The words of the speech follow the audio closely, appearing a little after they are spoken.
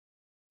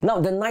Now,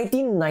 the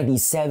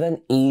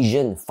 1997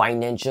 Asian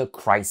financial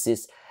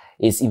crisis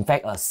is in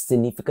fact a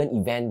significant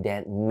event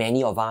that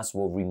many of us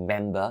will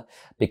remember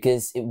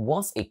because it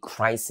was a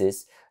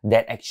crisis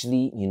that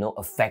actually,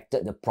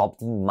 affected the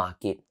property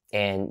market.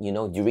 And,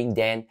 during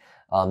then,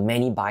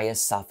 many buyers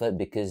suffered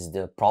because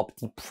the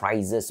property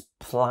prices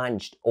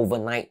plunged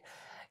overnight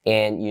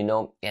and,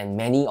 and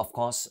many, of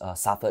course,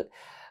 suffered.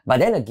 But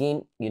then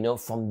again,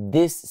 from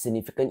this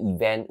significant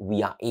event,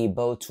 we are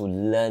able to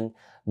learn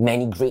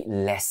many great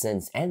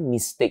lessons and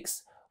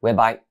mistakes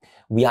whereby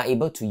we are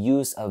able to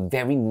use a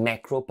very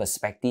macro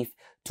perspective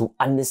to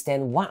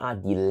understand what are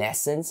the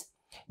lessons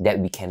that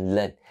we can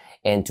learn.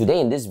 And today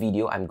in this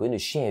video, I'm going to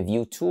share with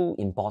you two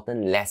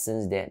important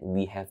lessons that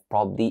we have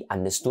probably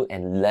understood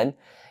and learned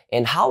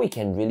and how it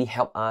can really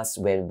help us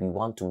when we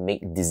want to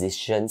make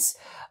decisions,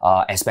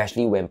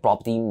 especially when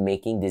property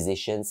making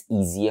decisions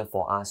easier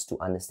for us to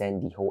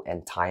understand the whole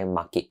entire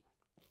market.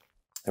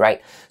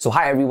 Right? So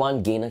hi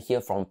everyone, Gainer here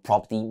from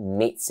Property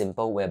Made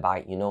Simple,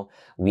 whereby,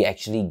 we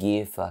actually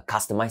give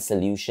customized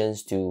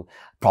solutions to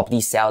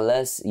property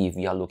sellers if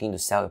you are looking to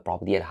sell a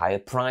property at a higher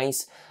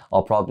price,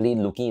 or probably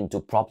looking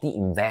into property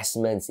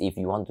investments if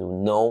you want to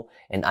know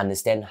and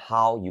understand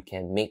how you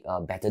can make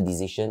a better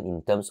decision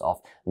in terms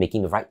of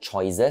making the right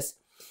choices.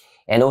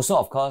 And also,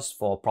 of course,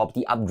 for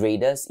property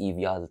upgraders, if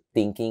you are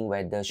thinking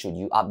whether should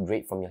you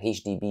upgrade from your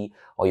HDB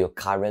or your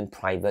current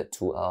private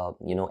to,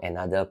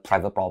 another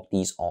private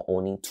properties or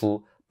owning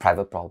two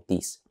private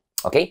properties.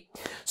 Okay,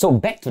 so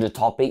back to the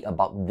topic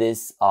about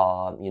this,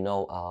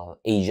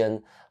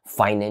 Asian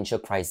financial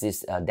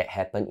crisis that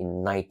happened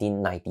in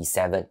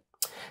 1997.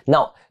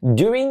 Now,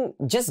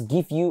 just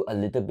give you a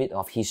little bit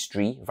of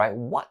history, right?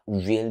 What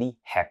really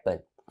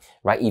happened?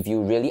 Right? If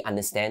you really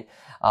understand,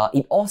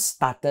 it all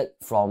started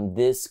from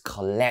this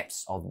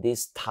collapse of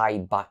this Thai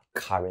baht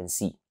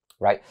currency,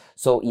 right?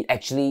 So it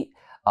actually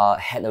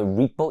had a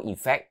ripple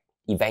effect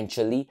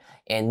eventually,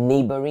 and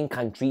neighboring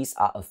countries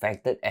are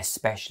affected,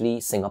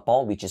 especially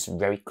Singapore, which is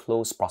very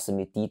close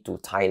proximity to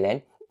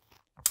Thailand.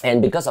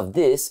 And because of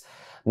this,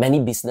 many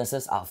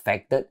businesses are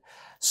affected.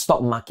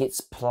 Stock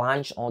markets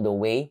plunge all the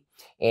way.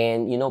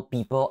 And,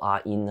 people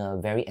are in a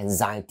very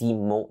anxiety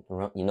mode,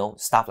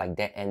 stuff like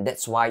that. And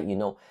that's why,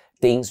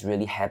 things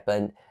really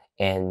happened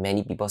and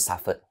many people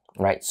suffered,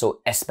 right?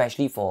 So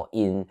especially for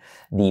in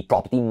the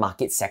property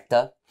market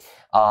sector,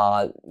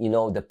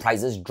 the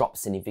prices dropped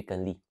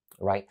significantly,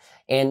 right?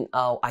 And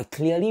I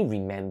clearly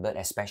remembered,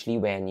 especially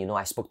when,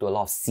 I spoke to a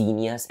lot of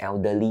seniors,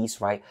 elderlies,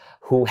 right,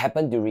 who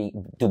happened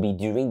to be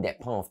during that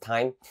point of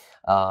time.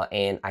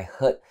 And I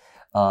heard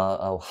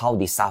how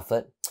they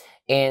suffered.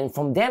 And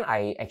from then,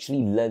 I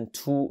actually learned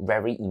two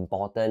very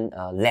important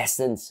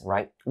lessons,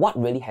 right? What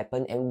really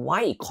happened and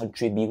why it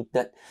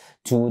contributed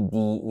to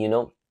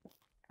the,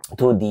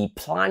 to the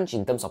plunge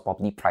in terms of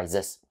property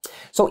prices.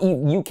 So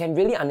if you can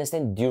really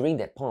understand during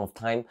that point of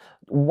time,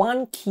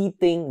 one key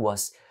thing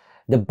was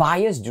the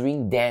buyers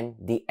during then,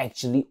 they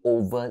actually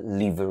over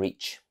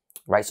leverage.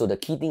 Right? So the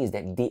key thing is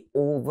that they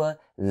over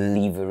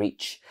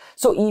leverage.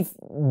 So if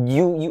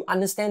you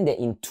understand that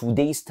in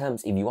today's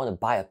terms, if you want to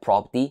buy a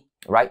property,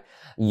 right,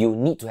 you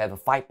need to have a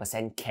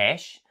 5%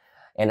 cash,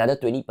 another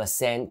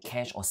 20%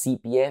 cash or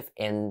CPF,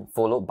 and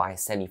followed by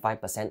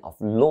 75% of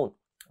loan,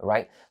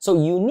 right? So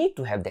you need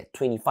to have that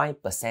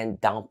 25%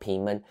 down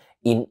payment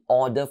in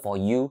order for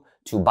you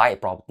to buy a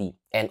property.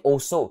 And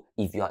also,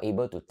 if you are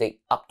able to take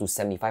up to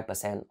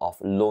 75% of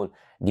loan,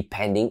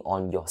 depending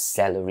on your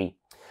salary.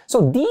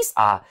 So these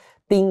are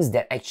things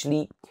that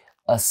actually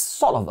a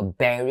sort of a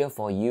barrier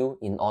for you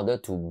in order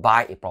to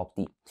buy a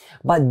property.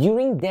 But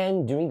during the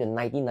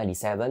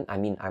 1997,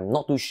 I'm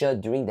not too sure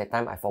during that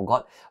time, I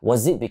forgot,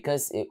 was it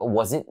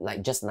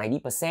like just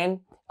 90%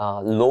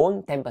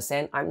 loan,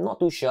 10%? I'm not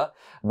too sure.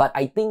 But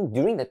I think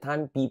during the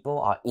time, people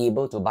are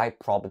able to buy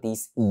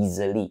properties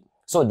easily.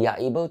 So they are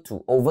able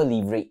to over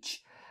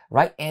leverage,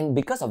 right? And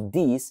because of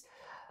this,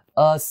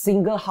 a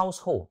single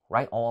household,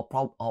 right, or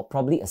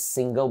probably a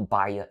single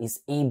buyer is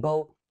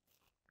able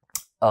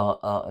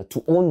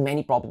to own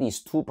many properties,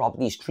 2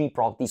 properties, 3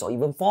 properties, or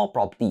even 4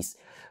 properties,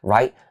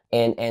 right?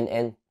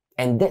 And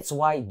that's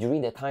why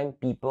during the time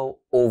people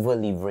over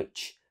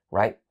leverage,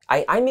 right?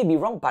 I may be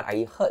wrong, but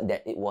I heard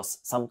that it was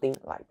something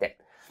like that.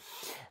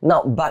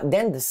 Now, but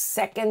then the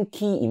second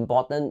key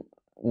important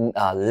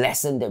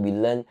lesson that we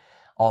learned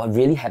or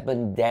really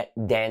happened that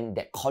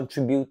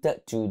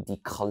contributed to the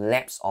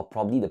collapse or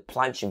probably the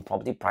plunge in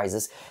property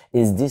prices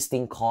is this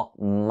thing called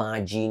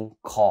margin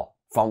call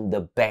from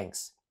the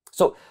banks.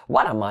 So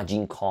what are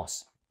margin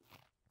calls?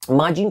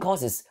 Margin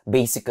calls is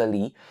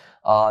basically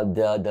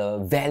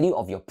the value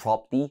of your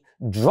property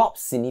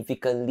drops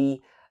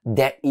significantly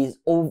that is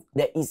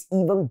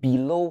even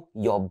below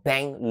your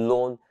bank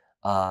loan,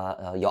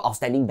 your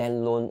outstanding bank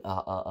loan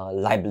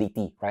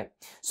liability, right?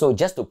 So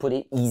just to put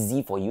it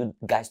easy for you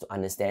guys to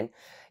understand,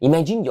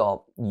 imagine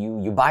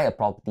you buy a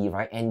property,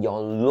 right, and your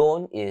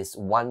loan is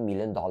 $1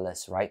 million,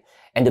 right,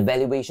 and the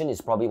valuation is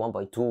probably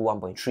 1.2,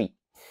 1.3,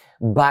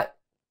 but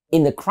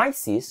in the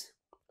crisis,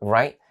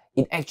 right,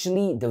 it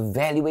actually, the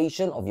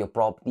valuation of your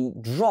property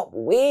dropped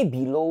way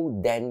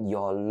below than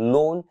your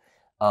loan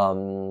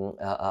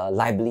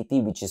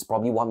liability, which is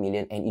probably 1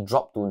 million, and it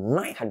dropped to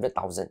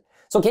 900,000.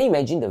 So can you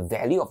imagine the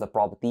value of the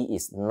property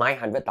is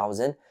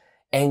 900,000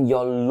 and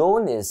your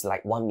loan is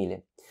like 1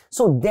 million.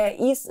 So there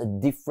is a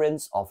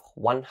difference of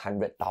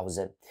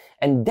 100,000,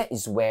 and that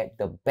is where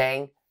the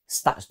bank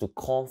starts to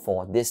call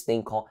for this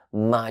thing called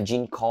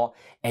margin call,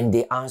 and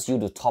they ask you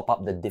to top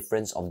up the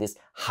difference of this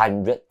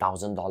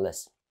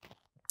 $100,000.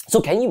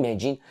 So can you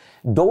imagine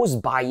those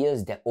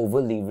buyers that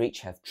over leverage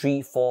have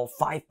 3, 4,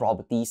 5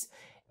 properties,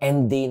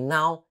 and they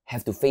now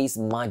have to face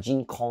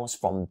margin calls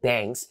from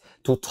banks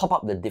to top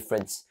up the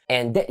difference.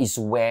 And that is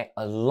where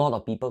a lot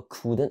of people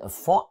couldn't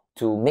afford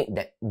to make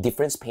that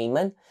difference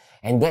payment.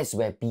 And that's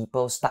where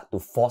people start to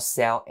force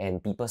sell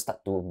and people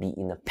start to be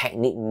in a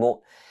panic mode.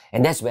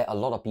 And that's where a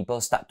lot of people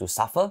start to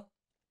suffer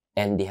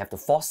and they have to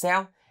force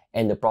sell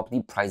and the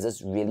property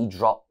prices really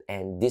drop.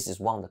 And this is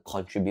one of the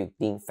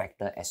contributing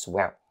factor as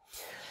well.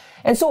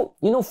 And so,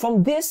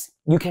 from this,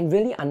 you can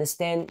really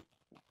understand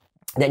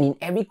that in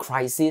every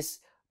crisis,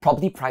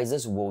 property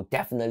prices will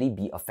definitely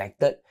be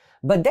affected.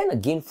 But then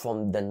again,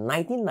 from the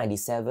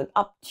 1997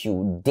 up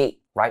to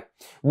date, right,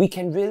 we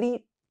can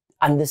really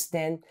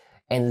understand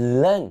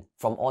and learn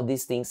from all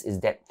these things is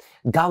that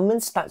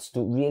government starts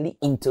to really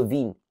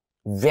intervene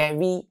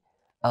very,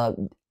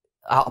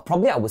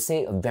 probably I would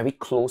say a very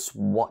close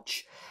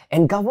watch.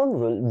 And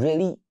government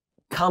really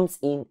comes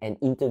in and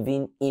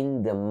intervene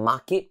in the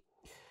market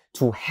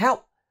to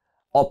help,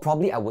 or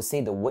probably I would say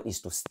the word is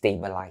to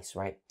stabilize,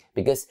 right?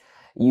 Because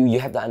you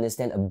have to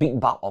understand a big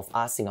bulk of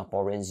us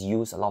Singaporeans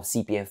use a lot of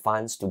CPF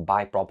funds to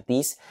buy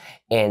properties,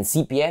 and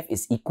CPF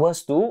is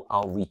equals to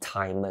our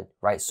retirement,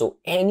 right? So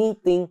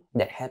anything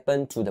that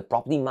happened to the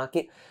property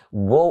market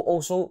will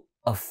also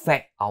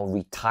affect our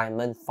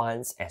retirement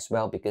funds as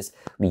well, because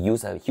we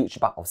use a huge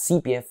bulk of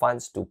CPF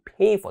funds to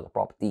pay for the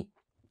property.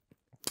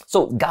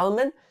 So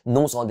government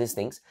knows all these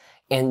things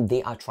and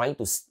they are trying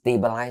to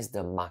stabilize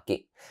the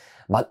market.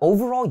 But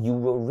overall, you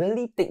will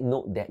really take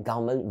note that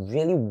government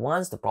really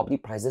wants the property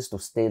prices to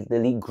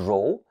steadily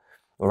grow,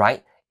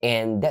 right?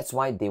 And that's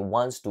why they don't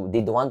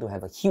want to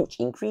have a huge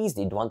increase,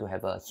 they don't want to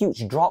have a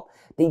huge drop,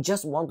 they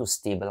just want to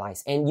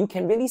stabilize. And you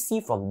can really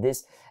see from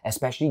this,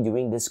 especially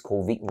during this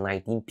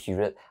COVID-19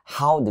 period,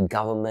 how the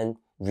government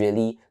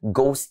really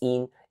goes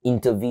in,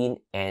 intervene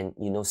and,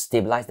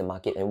 stabilize the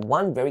market. And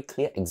one very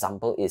clear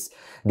example is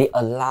they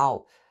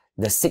allow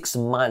the 6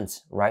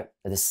 months, right?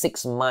 The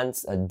 6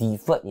 months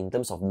deferred in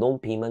terms of loan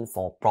payment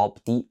for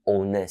property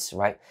owners,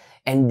 right?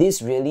 And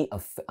this really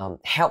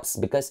helps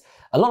because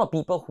a lot of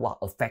people who are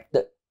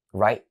affected,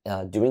 right,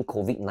 during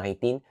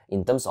COVID-19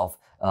 in terms of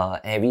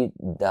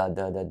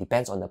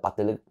depends on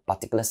the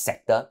particular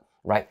sector,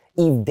 right?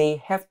 If they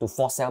have to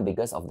force sell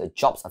because of the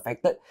jobs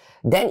affected,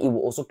 then it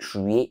will also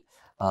create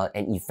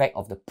an effect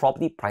of the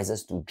property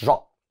prices to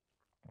drop,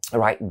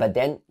 right? But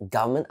then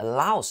government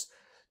allows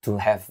to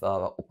have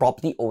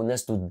property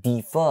owners to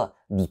defer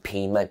the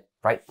payment,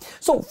 right?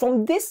 So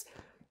from this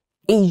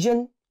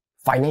Asian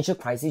financial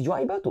crisis, you are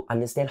able to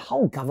understand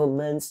how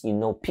governments,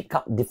 pick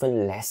up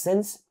different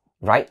lessons,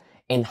 right?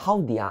 And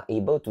how they are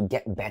able to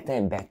get better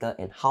and better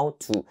and how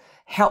to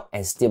help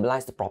and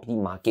stabilize the property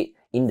market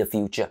in the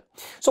future.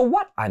 So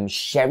what I'm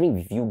sharing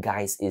with you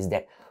guys is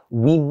that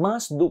we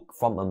must look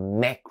from a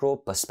macro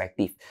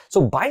perspective.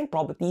 So buying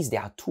properties,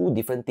 there are two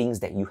different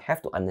things that you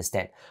have to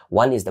understand.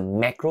 One is the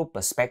macro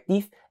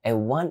perspective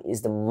and one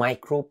is the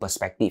micro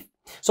perspective.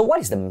 So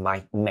what is the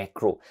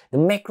macro? The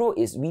macro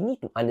is we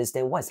need to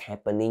understand what's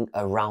happening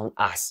around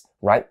us,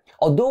 right?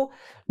 Although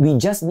we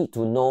just need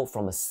to know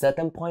from a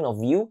certain point of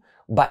view,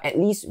 but at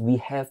least we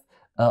have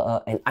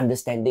an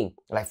understanding.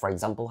 Like for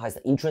example, how's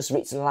the interest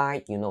rates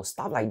like,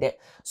 stuff like that.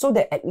 So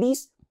that at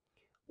least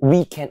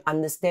we can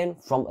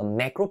understand from a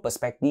macro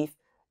perspective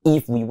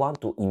if we want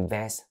to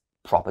invest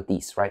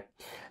properties, right?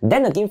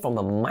 Then again, from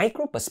a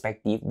micro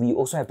perspective, we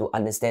also have to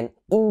understand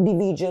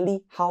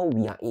individually how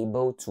we are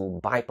able to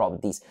buy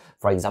properties.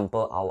 For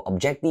example, our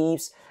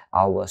objectives,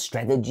 our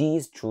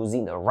strategies,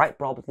 choosing the right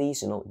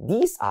properties,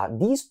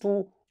 these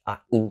two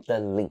are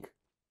interlinked,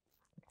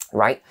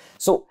 right?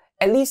 So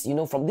at least,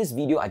 from this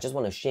video, I just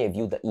want to share with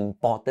you the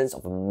importance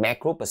of a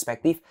macro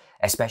perspective,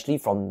 especially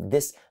from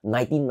this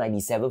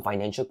 1997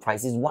 financial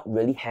crisis, what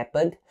really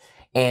happened,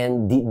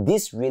 and did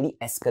this really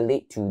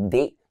escalate to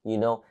date,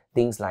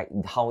 things like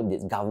how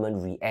did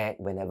government react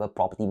whenever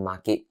property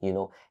market,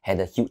 had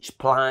a huge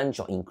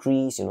plunge or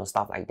increase,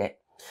 stuff like that.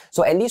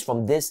 So at least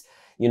from this,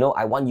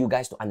 I want you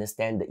guys to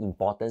understand the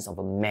importance of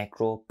a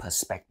macro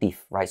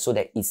perspective, right? So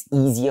that it's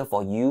easier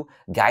for you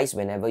guys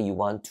whenever you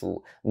want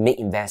to make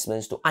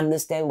investments to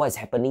understand what is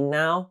happening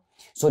now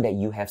so that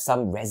you have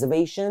some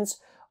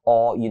reservations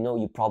or,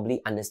 you probably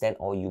understand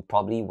or you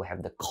probably will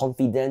have the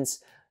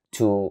confidence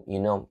to,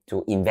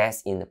 to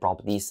invest in the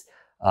properties,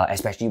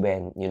 especially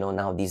when,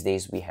 now these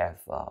days we have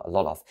a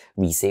lot of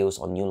resales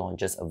or new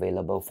launches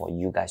available for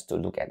you guys to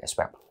look at as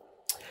well.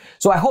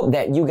 So I hope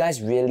that you guys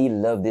really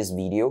love this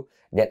video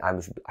that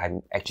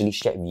I'm actually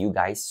shared with you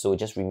guys. So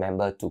just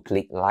remember to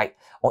click like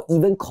or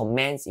even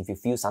comments if you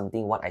feel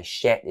something what I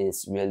shared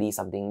is really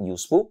something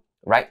useful,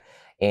 right?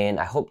 And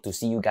I hope to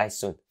see you guys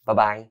soon. Bye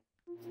bye.